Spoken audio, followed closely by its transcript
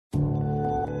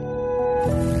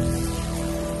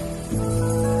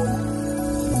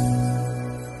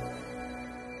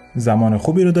زمان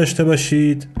خوبی رو داشته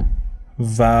باشید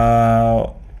و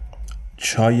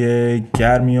چای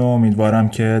گرمی و امیدوارم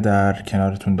که در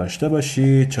کنارتون داشته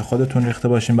باشید، چه خودتون ریخته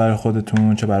باشین برای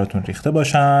خودتون چه براتون ریخته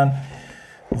باشن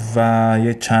و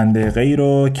یه چند دقیقه‌ای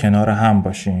رو کنار هم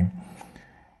باشیم.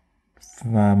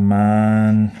 و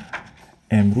من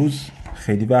امروز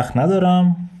خیلی وقت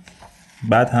ندارم،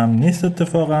 بعد هم نیست،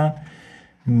 اتفاقا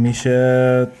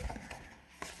میشه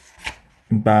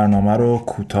برنامه رو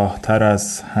کوتاه‌تر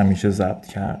از همیشه ضبط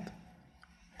کرد.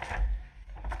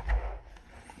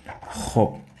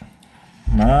 خب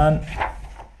من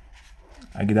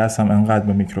اگه دستم انقدر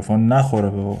به میکروفون نخوره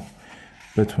و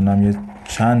بتونم یه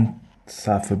چند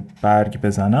صفحه برگ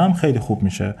بزنم خیلی خوب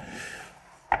میشه.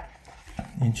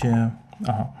 این چیه؟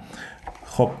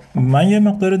 خب من یه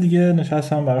مقدار دیگه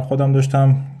نشستم برای خودم،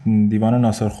 داشتم دیوان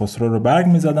ناصر خسرو رو برگ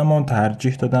میزدم و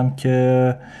ترجیح دادم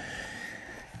که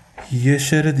یه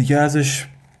شعر دیگه ازش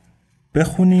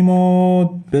بخونیم و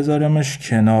بذاریمش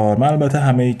کنار. من البته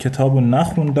همه کتاب رو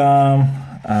نخوندم،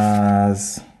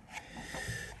 از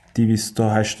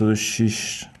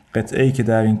 286 قطعه‌ای که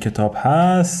در این کتاب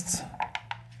هست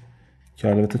که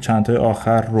البته چند تای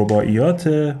آخر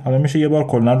رباعیاته، حالا میشه یه بار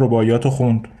کلن رباعیات رو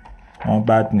خوند،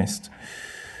 بد نیست.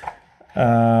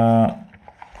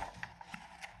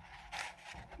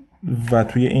 و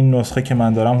توی این نسخه که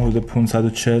من دارم حدود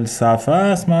 540 صفحه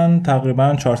است، من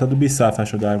تقریبا 420 صفحه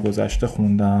شو در گذشته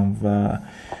خوندم و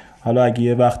حالا اگه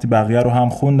یه وقتی بقیه رو هم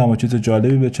خوندم و چیز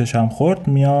جالبی به چشم خورد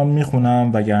میام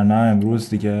میخونم، وگرنه امروز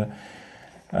دیگه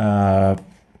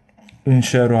این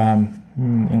شعر رو هم،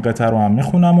 این قطعه رو هم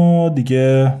میخونم و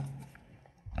دیگه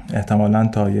احتمالاً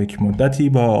تا یک مدتی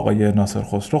با آقای ناصر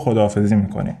خسرو خداحافظی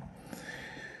میکنیم.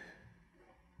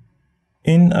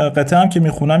 این قطعه هم که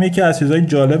میخونم یکی از چیزای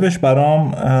جالبش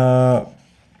برام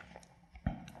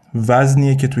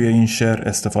وزنیه که توی این شعر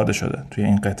استفاده شده، توی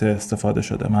این قطعه استفاده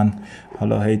شده. من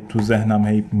حالا هی تو ذهنم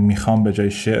هی میخوام به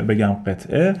جای شعر بگم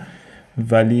قطعه،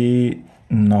 ولی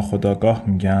ناخودآگاه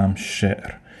میگم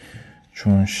شعر،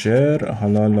 چون شعر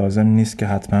حالا لازم نیست که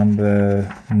حتما به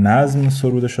نظم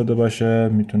سروده شده باشه،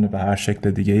 میتونه به هر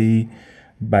شکل دیگه‌ای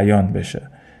بیان بشه،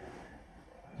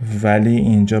 ولی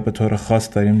اینجا به طور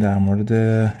خاص داریم در مورد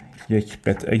یک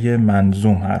قطعه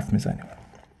منظوم حرف میزنیم،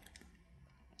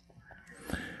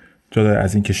 جدا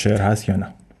از این که شعر هست یا نه.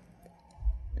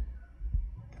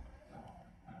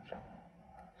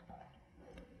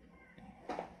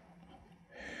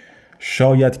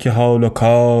 شاید که حال و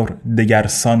کار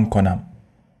دگرسان کنم،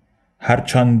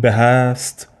 هرچان به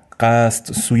هست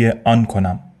قصد سوی آن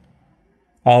کنم.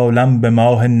 عالم به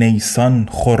ماه نیسان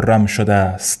خرم شده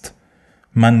است،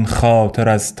 من خاطر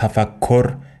از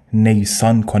تفکر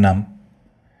نیسان کنم.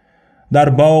 در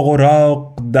باغ و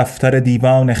راغ دفتر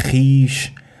دیوان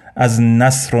خیش، از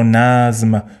نثر و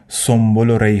نظم سنبل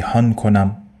و ریحان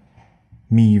کنم.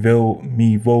 میوه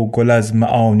و گل از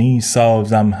معانی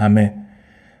سازم همه،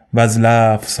 و از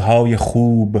لفظهای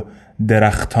خوب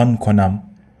درختان کنم.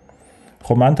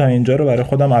 خب من تا اینجا رو برای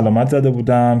خودم علامت زده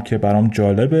بودم که برام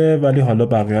جالبه، ولی حالا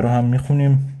بقیه رو هم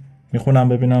میخونم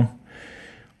ببینم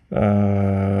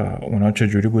اونا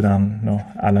چجوری بودن،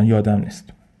 الان یادم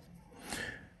نیست.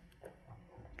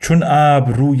 چون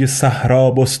ابر روی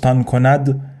صحرا بستان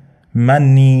کند،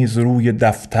 من نیز روی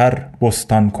دفتر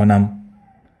بستان کنم.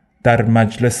 در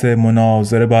مجلس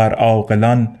مناظره بر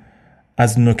عاقلان،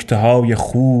 از نکته‌های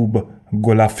خوب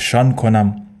گلفشان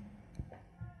کنم.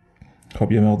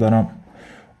 خب یه مقدارم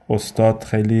استاد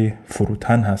خیلی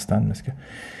فروتن هستن، مثل که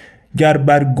گر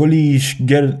بر گلیش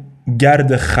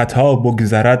گرد خطا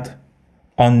بگذرد،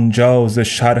 آنجا ز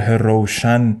شرح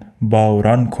روشن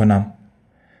باران کنم.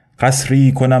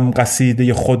 قصری کنم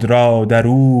قصیده خود را در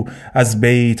او، از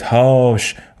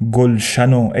بیتهاش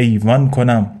گلشن و ایوان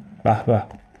کنم. به به.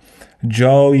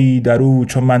 جایی در او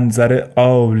چو منظر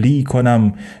عالی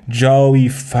کنم، جایی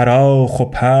فراخ و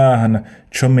پهن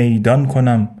چو میدان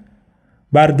کنم.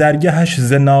 بر درگهش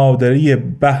ز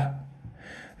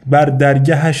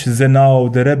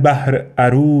نادره بهر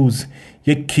عروض،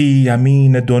 یکی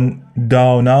یمین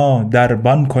دانا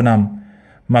دربان کنم.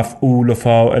 مفعول و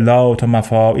فاعلات و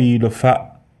مفاعیل و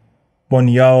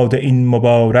بنیاد این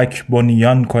مبارک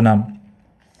بنیان کنم.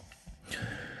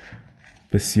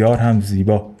 بسیار هم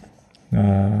زیبا.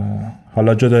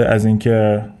 حالا جدا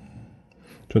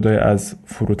از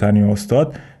فروتنی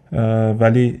استاد،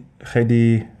 ولی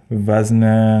خیلی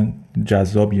وزن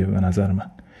جذابیه به نظر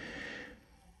من.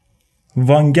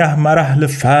 وانگه مرحل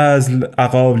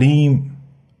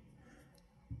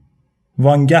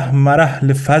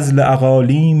فضل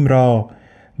اقالیم را،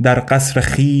 در قصر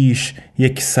خیش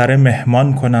یک سر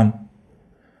مهمان کنم.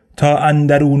 تا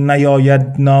اندرون نیاید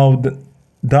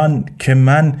دان که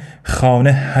من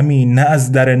خانه همی نه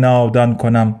از در نادان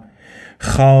کنم،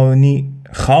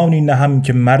 خانی نهم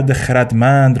که مرد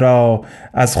خردمند را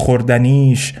از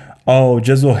خوردنیش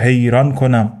عاجز و حیران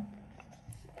کنم.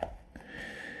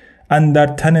 اندر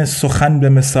تن سخن به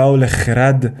مثال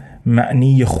خرد،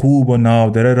 معنی خوب و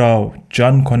نادره را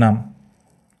جان کنم.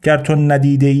 گر تو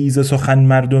ندیده ای ز سخن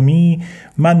مردمی،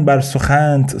 من بر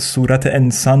سخنت صورت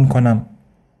انسان کنم.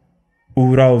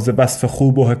 او را ز وصف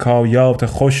خوب و حکایات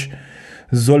خوش،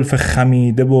 زلف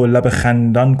خمیده و لب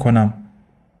خندان کنم.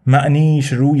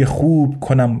 معنیش روی خوب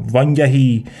کنم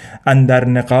وانگهی، اندر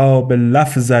نقاب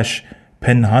لفظش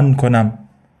پنهان کنم.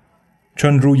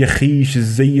 چون روی خیش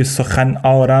زی سخن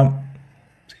آرم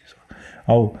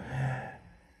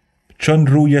چون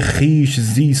روی خیش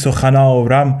زی سخن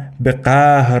آرم، به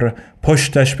قهر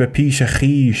پشتش به پیش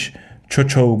خیش چو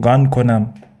چوگان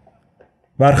کنم.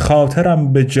 ور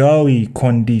خاطرم به جایی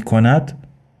کندی کند،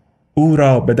 او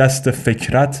را به دست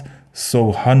فکرت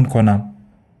سوهان کنم.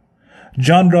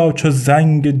 جان را چو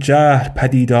زنگ جهل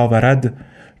پدید آورد،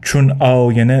 چون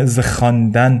آینه ز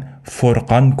خواندن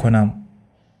فرقان کنم.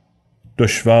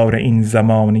 دشوار این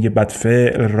زمانه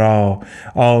بدفعل را،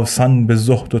 آسان به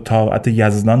زهد و طاعت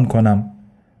یزدان کنم.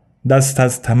 دست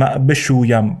از طمع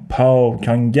بشویم پاک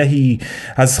آنگهی،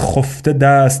 از خفته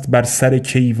دست بر سر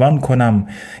کیوان کنم.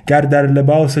 گر در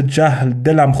لباس جهل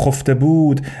دلم خفته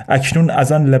بود، اکنون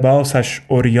از آن لباسش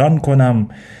عریان کنم.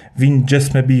 وین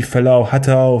جسم بی فلاحت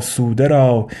آسوده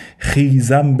را،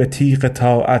 خیزم به تیغ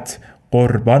طاعت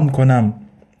قربان کنم.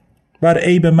 ور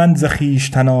عیب من ز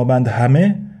خویشتن آبند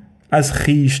همه، از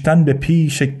خویشتن به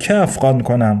پیش که افغان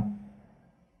کنم.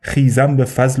 خیزم به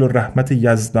فضل و رحمت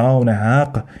یزدان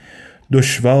حق،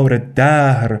 دشوار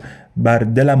دهر بر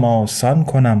دلم آسان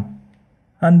کنم.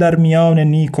 اندر میان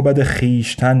نیک و بد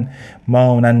خویشتن،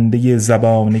 ماننده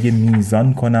زبانه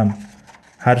میزان کنم.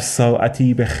 هر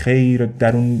ساعتی به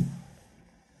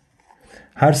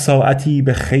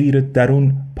خیر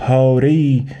درون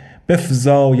پاره‌ای،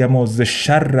 بفزایم و ز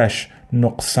شرش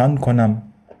نقصان کنم.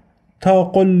 تا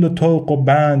قل و طوق و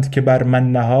بند که بر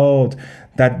من نهاد،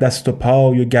 در دست و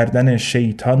پای و گردن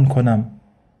شیطان کنم.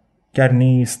 گر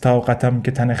نیست طاقتم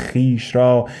که تن خویش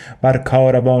را، بر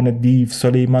کاروان دیو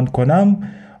سلیمان کنم.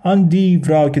 آن دیو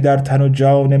را که در تن و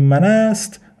جان من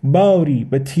است، باری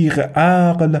به تیغ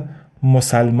عقل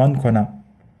مسلمان کنم.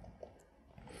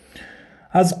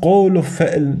 از قول و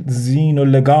فعل زین و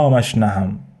لگامش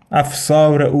نهم،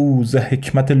 افسار او ز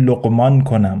حکمت لقمان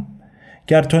کنم.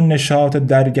 گر تو نشاط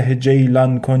درگه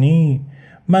جیلان کنی،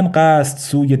 من قصد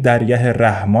سوی درگه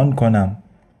رحمان کنم.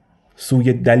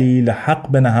 سوی دلیل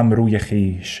حق بنهم روی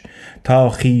خیش، تا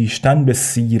خیشتن به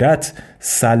سیرت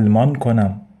سلمان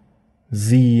کنم.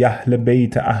 زی اهل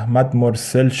بیت احمد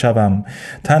مرسل شوم،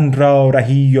 تن را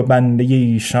رهی و بنده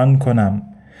ایشان کنم.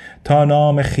 تا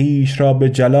نام خیش را به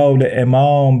جلال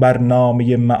امام، بر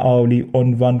نامه معالی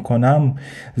عنوان کنم.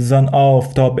 زان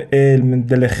آفتاب علم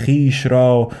دل خیش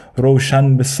را،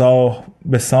 روشن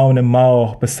به سان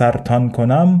ماه به سرطان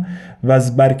کنم. و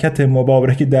از برکت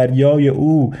مبارک دریای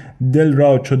او، دل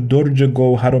را چو درج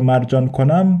گوهر و مرجان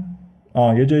کنم.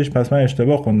 یه جایش پس من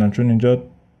اشتباه خوندم، چون اینجا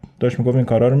داشت میگفت این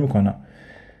کارا رو میکنم.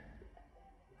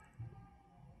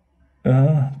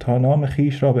 تا نام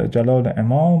خیش را به جلال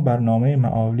امام، برنامه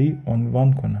معالی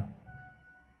عنوان کنم.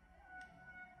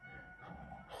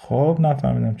 خب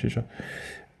نفهمیدم چی شد.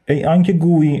 ای آنکه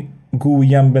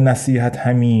گویم به نصیحت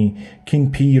همی، که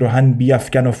این پیرهن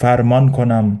بیفکن و فرمان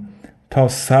کنم. تا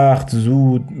سخت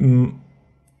زود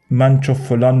من چو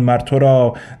فلان مر تو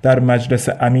را، در مجلس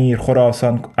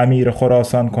امیر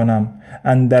خراسان کنم.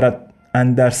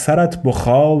 اندر سرت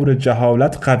بخار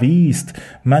جهالت قویست،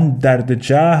 من درد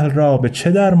جهل را به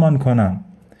چه درمان کنم.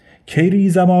 کی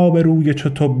ریزم آب روی چو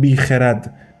تو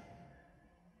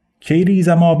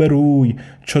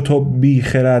بی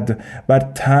خرد، بر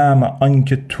طمع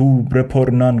آنکه توبره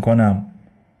پرنان کنم.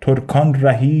 ترکان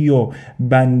رهی و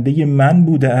بنده من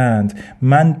بوده اند،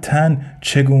 من تن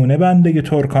چگونه بنده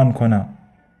ترکان کنم.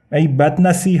 ای بد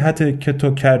نصیحت که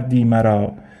تو کردی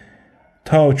مرا،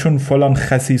 تا چون فلان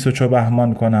خسیس و چو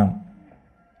بهمان کنم.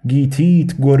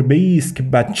 گیتیت گربه است که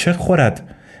بچه خورد،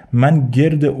 من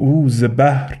گرد او ز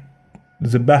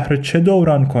بحر چه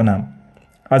دوران کنم.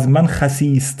 از من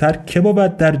خسیستر که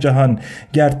بود در جهان،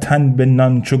 گر تن به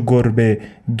نان چو گربه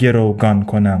گروگان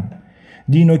کنم.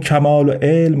 دین و کمال و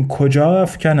علم کجا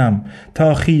افکنم،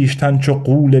 تا خویشتن چو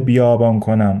غول بیابان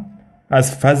کنم.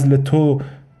 از فضل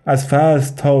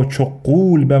تا چو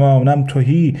غول بمانم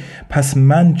تهی، پس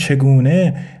من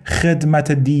چگونه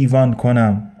خدمت دیوان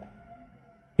کنم.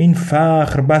 این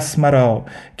فخر بس مرا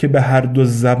که به هر دو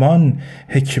زبان،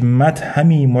 حکمت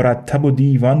همی مرتب و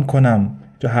دیوان کنم.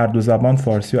 هر دو زبان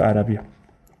فارسی و عربی.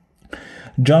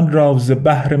 جان را ز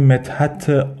بحر مدحت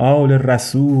آل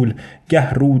رسول گه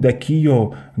رودکی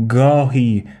و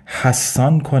گاهی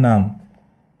حسان کنم.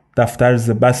 دفتر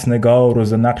ز بس نگار و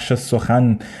ز نقش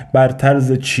سخن برتر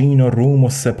ز چین و روم و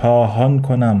سپاهان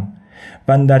کنم.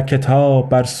 واندر کتاب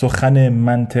بر سخن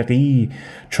منطقی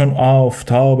چون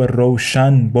آفتاب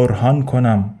روشن برهان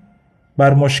کنم.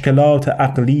 بر مشکلات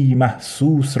عقلی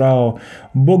محسوس را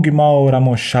بگمارم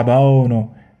و شبان و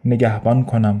نگهبان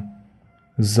کنم.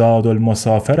 زاد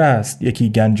المسافر است یکی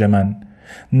گنج من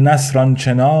نثر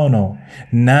آنچنان و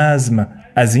نظم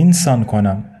از این سان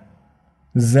کنم.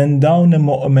 زندان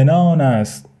مؤمنان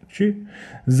است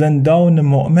زندان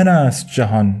مؤمن است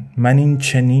جهان من این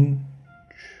چنین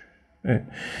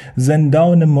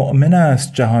زندان مؤمن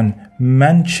است جهان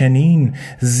من چنین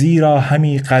زیرا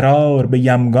همی قرار به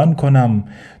یمگان کنم.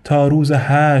 تا روز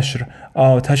حشر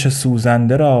آتش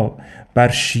سوزنده را بر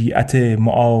شیعت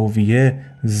معاویه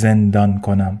زندان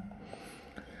کنم.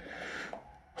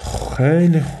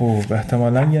 خیلی خوب.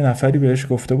 احتمالاً یه نفری بهش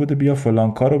گفته بوده بیا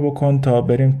فلان کارو بکن تا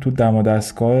بریم تو دم و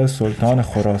دستگاه سلطان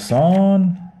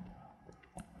خراسان.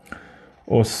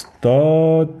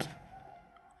 استاد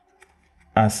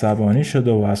عصبانی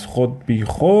شده و از خود بی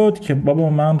خود که بابا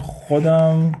من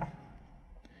خودم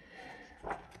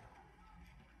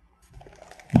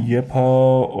یه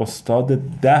پا استاد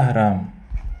دهرم،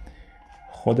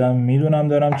 خودم میدونم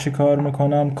دارم چی کار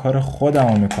میکنم، کار خودم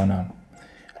رو میکنم،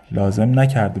 لازم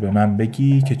نکرده به من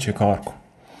بگی که چه کار کن.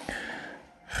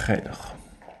 خیلی خوب.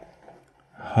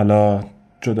 حالا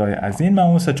جدای از این من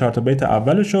اون 3-4 تا بیت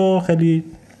اولشو خیلی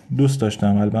دوست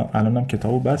داشتم. الانم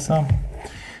کتابو بستم،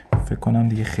 فکر کنم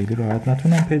دیگه خیلی راحت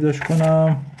نتونم پیداش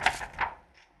کنم.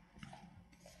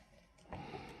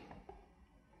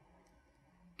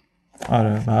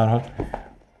 آره به هر حال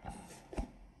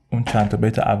اون چند تا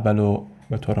بیت اولو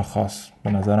به طور خاص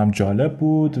به نظرم جالب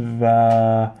بود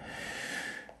و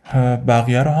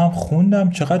بقیه رو هم خوندم.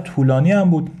 چقدر طولانی هم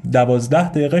بود، 12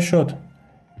 دقیقه شد.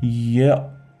 یه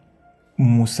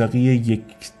موسیقی 1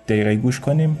 دقیقه گوش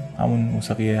کنیم، همون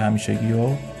موسیقی همیشگی و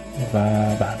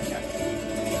برمیگردیم.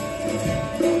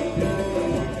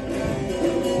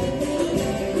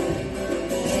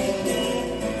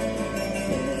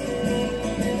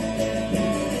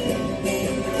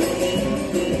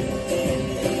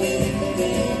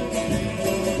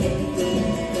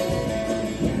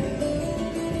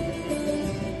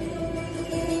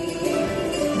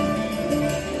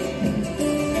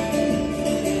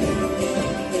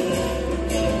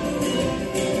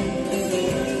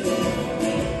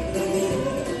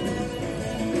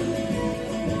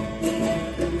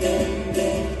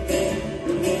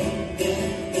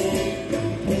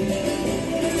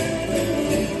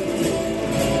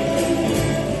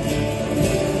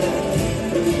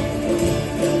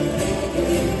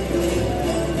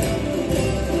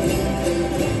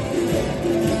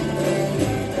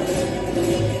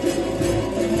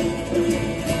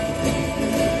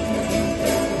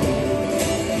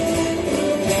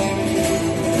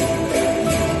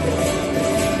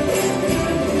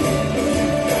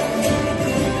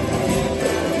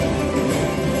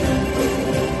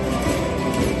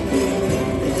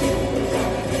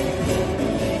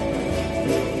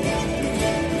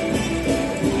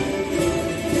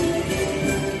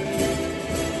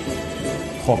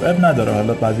 خب اب نداره،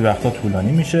 حالا بعضی وقتا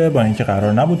طولانی میشه با اینکه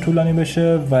قرار نبود طولانی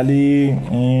بشه، ولی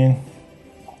این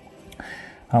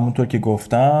همونطور که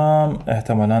گفتم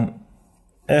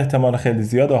احتمال خیلی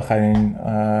زیاد آخرین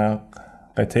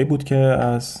قطعه بود که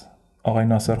از آقای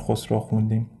ناصر خسرو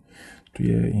خوندیم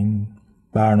توی این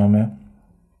برنامه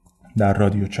در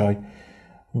رادیو چای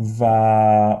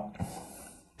و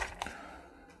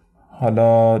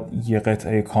حالا یه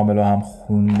قطعه کامل رو هم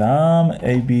خوندم،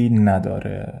 عیبی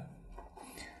نداره.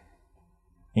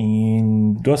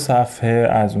 این 2 صفحه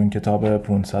از اون کتاب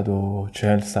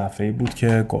 540 صفحه‌ای بود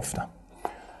که گفتم.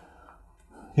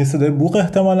 یه صدای بوق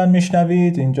احتمالاً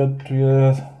میشنوید. اینجا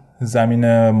توی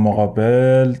زمین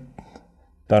مقابل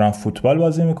دارن فوتبال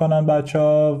بازی میکنن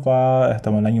بچه‌ها و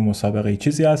احتمالاً یه مسابقه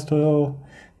چیزی هست و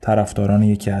طرفداران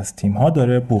یکی از تیم‌ها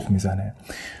داره بوق میزنه.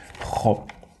 خب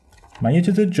من یه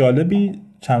چیز جالبی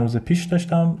چند روز پیش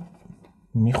داشتم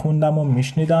میخوندم و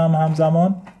میشنیدم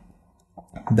همزمان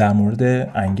در مورد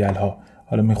انگل ها.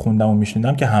 حالا میخوندم و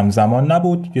میشنیدم که همزمان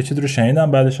نبود، یه چیزی رو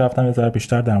شنیدم بعدش رفتم یه ذره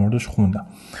بیشتر در موردش خوندم.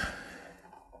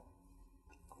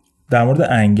 در مورد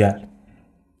انگل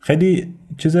خیلی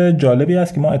چیز جالبی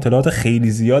است که ما اطلاعات خیلی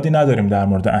زیادی نداریم در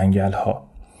مورد انگل ها،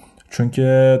 چون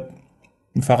که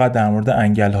فقط در مورد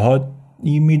انگل ها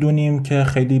این میدونیم که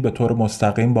خیلی به طور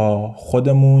مستقیم با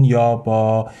خودمون یا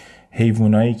با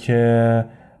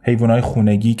حیوانای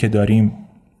خونگی که داریم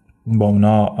با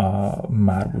اونا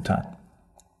مربوطن.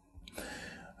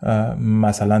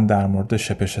 مثلا در مورد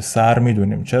شپش سر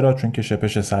میدونیم. چرا؟ چون که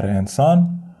شپش سر انسان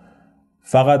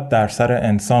فقط در سر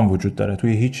انسان وجود داره،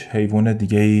 توی هیچ حیوان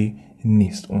دیگه‌ای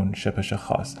نیست اون شپش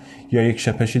خاص. یا یک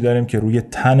شپشی داریم که روی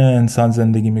تن انسان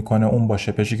زندگی میکنه، اون با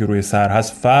شپشی که روی سر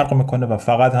هست فرق میکنه و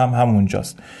فقط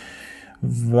همونجاست.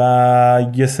 و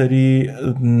یه سری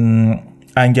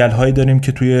انگل هایی داریم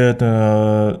که توی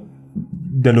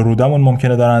دل و رودمون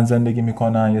ممکنه دارن زندگی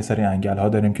میکنن. یه سری انگل ها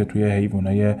داریم که توی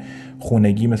حیوانای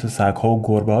خونگی مثل سگ ها و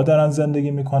گربه ها دارن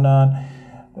زندگی میکنن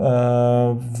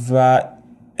و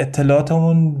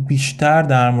اطلاعاتمون بیشتر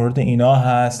در مورد اینا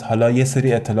هست. حالا یه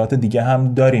سری اطلاعات دیگه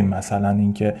هم داریم، مثلا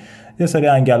اینکه یه سری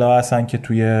انگل ها هستن که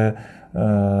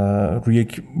روی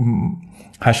یک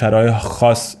حشرهای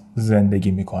خاص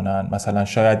زندگی میکنن. مثلا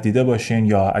شاید دیده باشین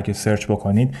یا اگه سرچ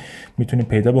بکنید میتونید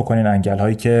پیدا بکنین انگل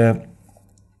هایی که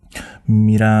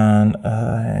میرن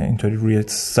اینطوری روی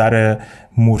سر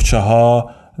مورچه ها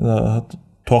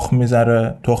تخم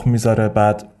میذاره،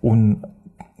 بعد اون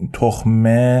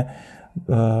تخمه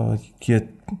که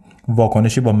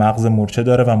واکنشی با مغز مورچه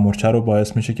داره و مورچه رو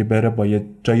باعث میشه که بره با یه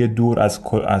جای دور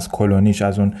از کلونیش،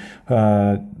 از اون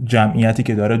جمعیتی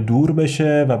که داره دور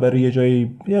بشه و بره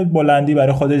یه بلندی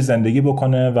برای خودش زندگی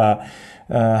بکنه و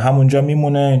همونجا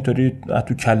میمونه. اینطوری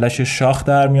تو کلش شاخ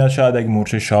در میاد. شاید اگه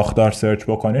مورچه شاخدار سرچ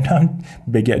بکنید هم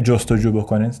جستجو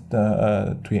بکنید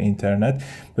توی اینترنت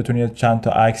بتونید چند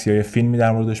تا عکس یا یه فیلمی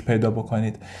در موردش پیدا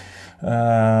بکنید.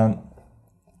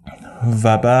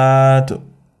 و بعد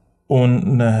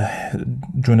اون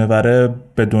جونوره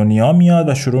به دنیا میاد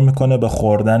و شروع میکنه به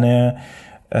خوردن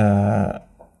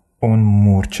اون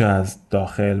مورچه از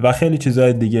داخل و خیلی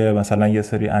چیزهای دیگه. مثلا یه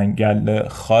سری انگل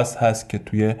خاص هست که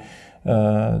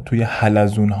توی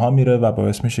حلزون ها میره و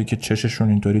باعث میشه که چششون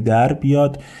اینطوری در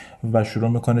بیاد و شروع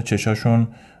میکنه چشاشون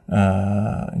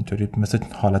اینطوری مثل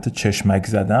حالت چشمک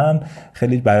زدن.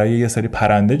 خیلی برای یه سری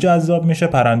پرنده جذاب میشه.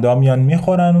 پرنده ها میان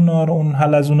میخورن اون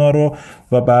حلزونا رو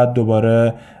و بعد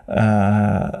دوباره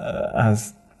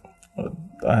از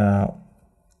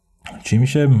چی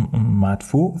میشه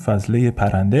مدفوع فضله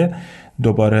پرنده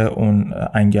دوباره اون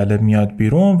انگله میاد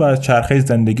بیرون و چرخه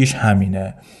زندگیش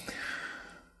همینه.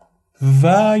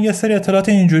 و یه سری اطلاعات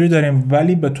اینجوری داریم،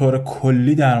 ولی به طور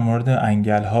کلی در مورد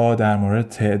انگل ها، در مورد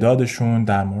تعدادشون،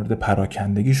 در مورد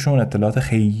پراکندگیشون اطلاعات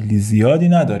خیلی زیادی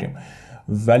نداریم.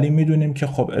 ولی میدونیم که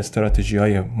خب استراتژی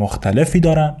های مختلفی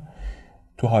دارن،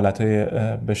 تو حالت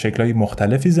به شکل‌های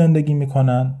مختلفی زندگی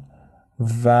میکنن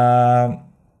و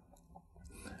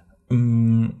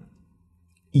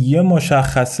یه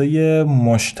مشخصه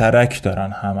مشترک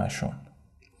دارن همشون.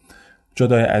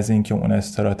 جدای از این که اون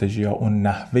استراتژی ها، اون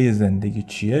نحوه زندگی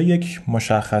چیه، یک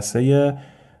مشخصه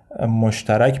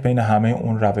مشترک بین همه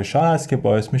اون روش ها هست که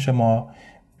باعث میشه ما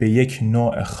به یک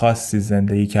نوع خاصی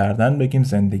زندگی کردن بگیم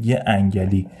زندگی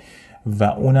انگلی. و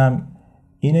اونم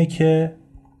اینه که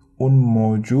اون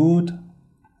موجود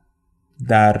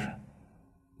در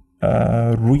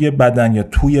روی بدن یا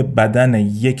توی بدن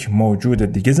یک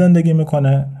موجود دیگه زندگی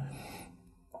میکنه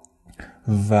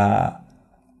و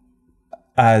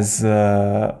از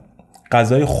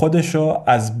غذای خودشو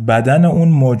از بدن اون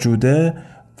موجوده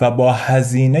و با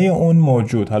هزینه اون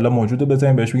موجود، حالا موجوده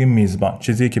بذاریم بهش بگیم میزبان،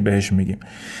 چیزی که بهش میگیم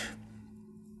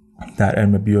در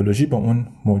علم بیولوژی به اون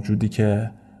موجودی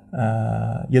که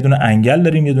یه دونه انگل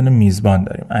داریم یه دونه میزبان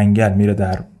داریم. انگل میره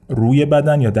در روی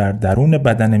بدن یا در درون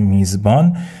بدن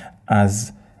میزبان،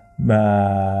 از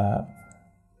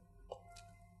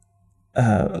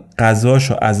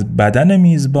غذاشو از بدن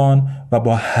میزبان و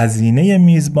با هزینه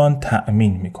میزبان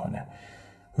تأمین میکنه.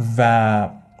 و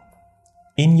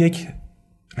این یک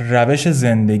روش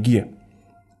زندگیه،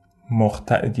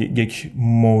 یک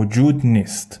موجود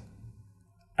نیست.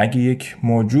 اگه یک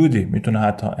موجودی میتونه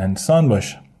حتی انسان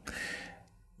باشه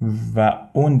و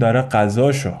اون داره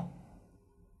غذاشو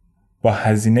با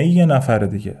هزینه یه نفر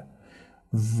دیگه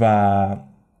و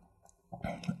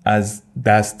از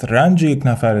دسترنج یک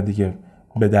نفر دیگه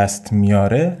به دست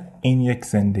میاره، این یک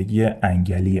زندگی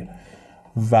انگلیه.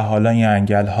 و حالا این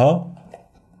انگل ها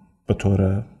به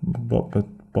طور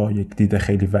با یک دید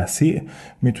خیلی وسیع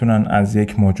میتونن از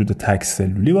یک موجود تک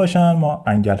سلولی باشن. ما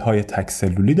انگل های تک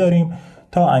سلولی داریم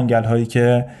تا انگل هایی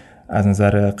که از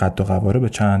نظر قد و قواره به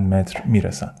چند متر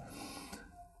میرسن.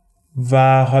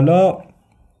 و حالا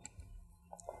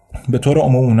به طور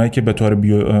عموم اونایی که به طور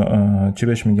چی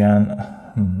بهش میگن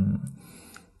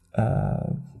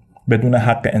بدون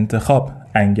حق انتخاب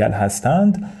انگل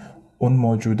هستند، اون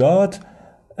موجودات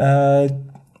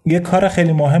یه کار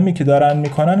خیلی مهمی که دارن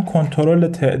میکنن کنترل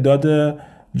تعداد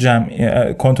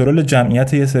کنترل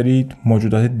جمعیت یه سری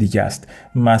موجودات دیگه است.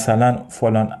 مثلا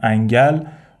فلان انگل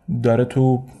داره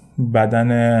تو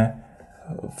بدن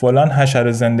فلان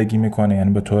حشره زندگی میکنه،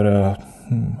 یعنی به طور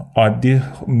عادی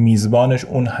میزبانش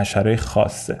اون حشره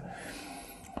خاصه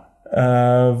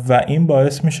و این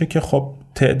باعث میشه که خب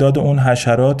تعداد اون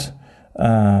حشرات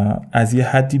از یه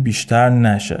حدی بیشتر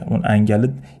نشه. اون انگل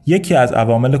یکی از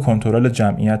عوامل کنترل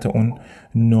جمعیت اون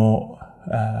نوع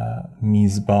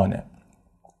میزبانه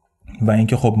و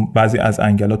اینکه خب بعضی از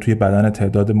انگل‌ها توی بدن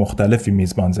تعداد مختلفی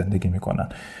میزبان زندگی میکنن.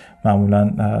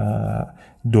 معمولا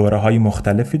دوره‌های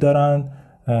مختلفی دارن.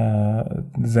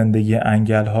 زندگی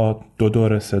انگل‌ها 2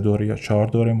 دوره، 3 دوره یا 4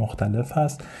 دوره مختلف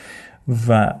هست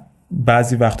و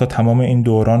بعضی وقتا تمام این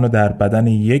دوران رو در بدن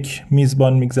یک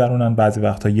میزبان میگذرونن، بعضی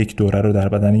وقتا یک دوره رو در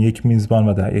بدن یک میزبان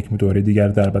و در یک دوره دیگر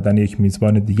در بدن یک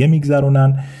میزبان دیگه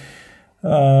میگذرونن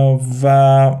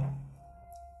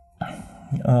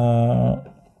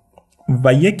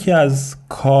و یکی از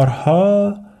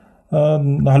کارها،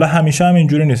 حالا همیشه هم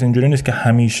اینجوری نیست که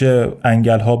همیشه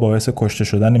انگل ها باعث کشته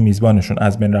شدن میزبانشون،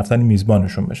 از بین رفتن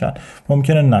میزبانشون بشن.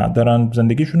 ممکنه نه، دارن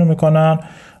زندگیشونو میکنن،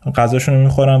 غذاشونو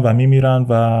میخورن و میمیرن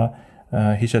و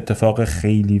هیچ اتفاق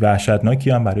خیلی وحشتناکی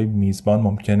هم برای میزبان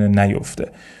ممکنه نیفته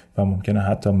و ممکنه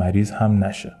حتی مریض هم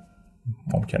نشه،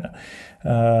 ممکنه.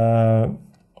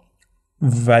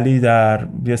 ولی در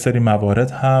یه سری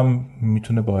موارد هم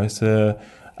میتونه باعث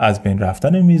از بین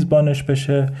رفتن میزبانش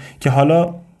بشه که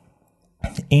حالا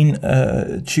این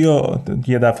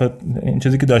یه دفعه این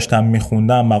چیزی که داشتم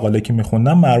میخوندم، مقاله که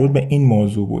میخوندم مربوط به این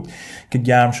موضوع بود که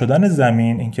گرم شدن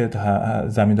زمین، اینکه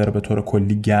زمین داره به طور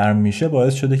کلی گرم میشه،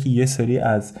 باعث شده که یه سری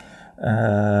از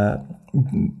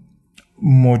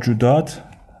موجودات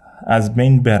از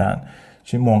بین برن،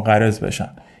 منقرض بشن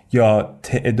یا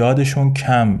تعدادشون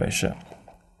کم بشه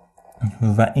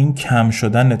و این کم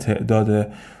شدن تعداد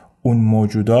اون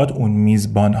موجودات، اون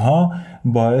میزبان‌ها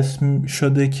باعث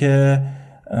شده که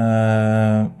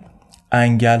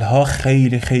انگل‌ها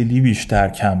خیلی خیلی بیشتر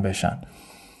کم بشن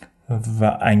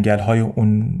و انگل‌های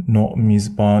اون نوع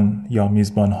میزبان یا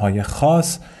میزبان‌های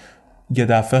خاص یه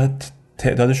دفعه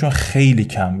تعدادشون خیلی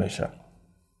کم بشه.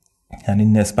 یعنی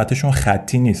نسبتشون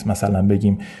خطی نیست، مثلا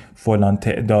بگیم فلان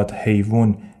تعداد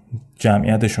حیوان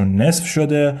جمعیتشون نصف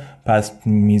شده پس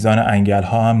میزان انگل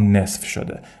ها هم نصف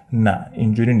شده. نه،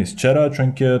 اینجوری نیست. چرا؟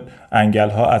 چون که انگل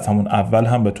ها از همون اول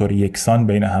هم به طور یکسان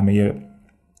بین همه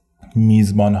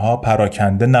میزبان ها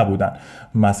پراکنده نبودن.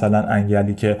 مثلا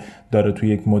انگلی که داره توی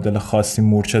یک مدل خاصی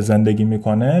مورچه زندگی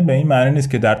میکنه به این معنی نیست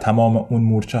که در تمام اون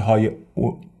مورچه های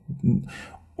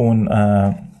اون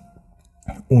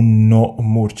نوع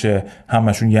مورچه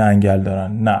همشون یه انگل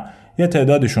دارن. نه، یه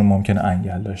تعدادشون ممکنه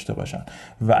انگل داشته باشن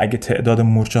و اگه تعداد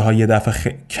مورچه ها یه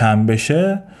دفعه کم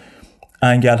بشه،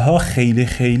 انگل ها خیلی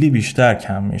خیلی بیشتر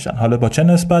کم میشن. حالا با چه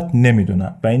نسبت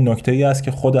نمیدونم و این نکته ای است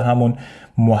که خود همون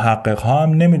محقق ها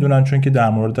هم نمیدونن، چون که در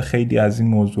مورد خیلی از این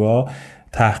موضوع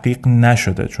تحقیق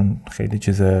نشده. چون خیلی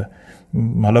چیزه،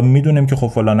 حالا میدونیم که خب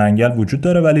فلان انگل وجود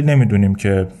داره ولی نمیدونیم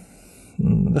که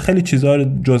خیلی چیزا،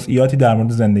 جزئیاتی در مورد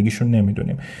زندگیشون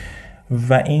نمیدونیم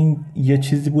و این یه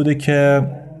چیزی بوده که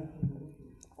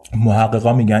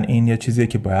محققا میگن این یه چیزیه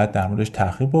که باید در موردش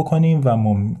تحقیق بکنیم و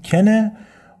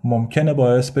ممکنه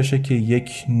باعث بشه که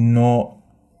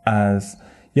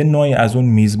یه نوعی از اون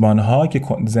میزبان‌ها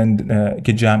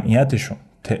که جمعیتشون،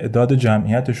 تعداد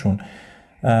جمعیتشون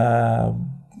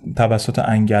توسط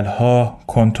انگل‌ها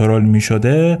کنترل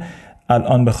می‌شده،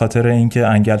 الان به خاطر اینکه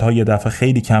انگل‌ها یه دفعه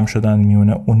خیلی کم شدن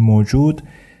میونه اون موجود،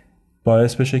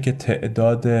 باعث بشه که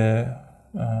تعداد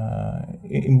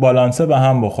این بالانسه به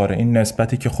هم بخوره. این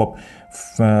نسبتی که خب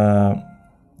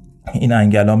این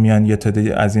انگل‌ها میان یه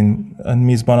تعدادی از این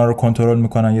میزبانا رو کنترل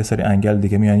میکنن، یه سری انگل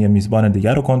دیگه میان یه میزبان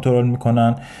دیگر رو کنترل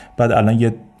میکنن، بعد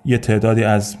الان یه تعدادی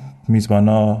از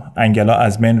میزبانا انگل‌ها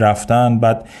از بین رفتن،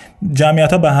 بعد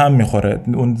جمعیت‌ها به هم میخوره.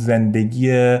 اون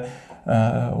زندگی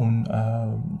اون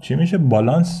چی میشه؟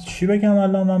 بالانس چی بگم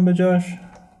الان من بجاش؟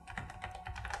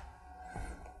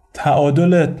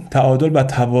 تعادل و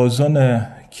توازن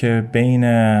که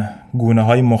بین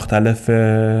گونه‌های مختلف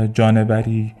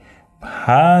جانوری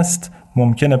هست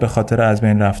ممکنه به خاطر از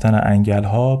بین رفتن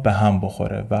انگل‌ها به هم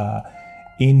بخوره و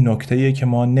این نکته‌ایه که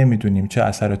ما نمیدونیم چه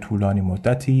اثر طولانی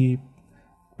مدتی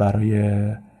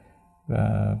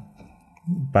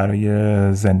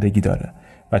برای زندگی داره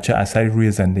و چه اثری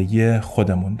روی زندگی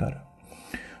خودمون داره.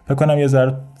 فکر کنم یه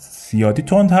ذره زیادی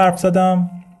تند حرف زدم،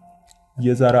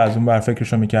 یه ذره از اون بر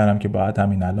فکرشو میکردم که باید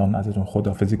همین الان ازتون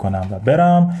خداحافظی کنم و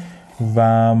برم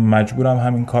و مجبورم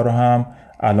همین کار رو هم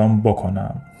الان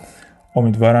بکنم.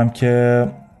 امیدوارم که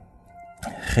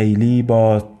خیلی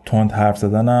با تند حرف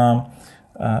زدنم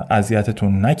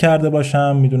اذیتتون نکرده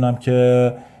باشم. میدونم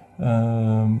که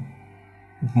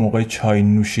موقع چای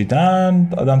نوشیدن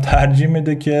آدم ترجیح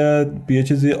میده که به یه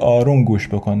چیزی آروم گوش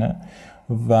بکنه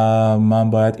و من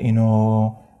باید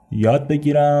اینو یاد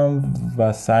بگیرم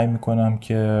و سعی میکنم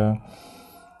که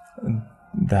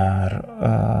در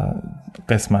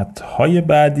قسمت‌های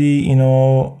بعدی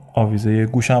اینو آویزه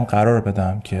گوشم قرار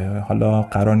بدم که حالا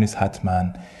قرار نیست حتما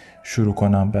شروع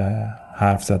کنم به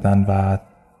حرف زدن و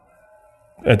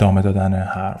ادامه دادن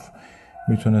حرف.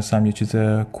 میتونستم یه چیز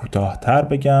کوتاه‌تر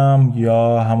بگم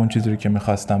یا همون چیزی رو که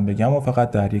میخواستم بگم و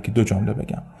فقط در 1-2 جمله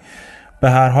بگم.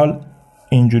 به هر حال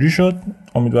اینجوری شد.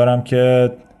 امیدوارم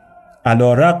که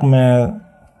علی‌رغم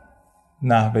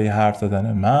نحوه حرف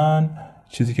زدن من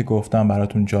چیزی که گفتم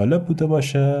براتون جالب بوده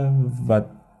باشه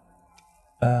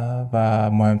و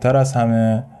مهمتر از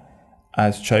همه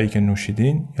از چایی که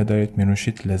نوشیدین یا دارید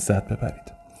می‌نوشید لذت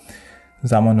ببرید.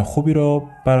 زمان خوبی رو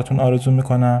براتون آرزو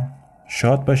میکنم.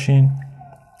 شاد باشین،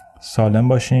 سالم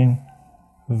باشین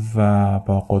و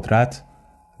با قدرت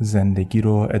زندگی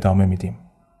رو ادامه میدیم.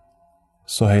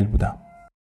 سهیل بودم.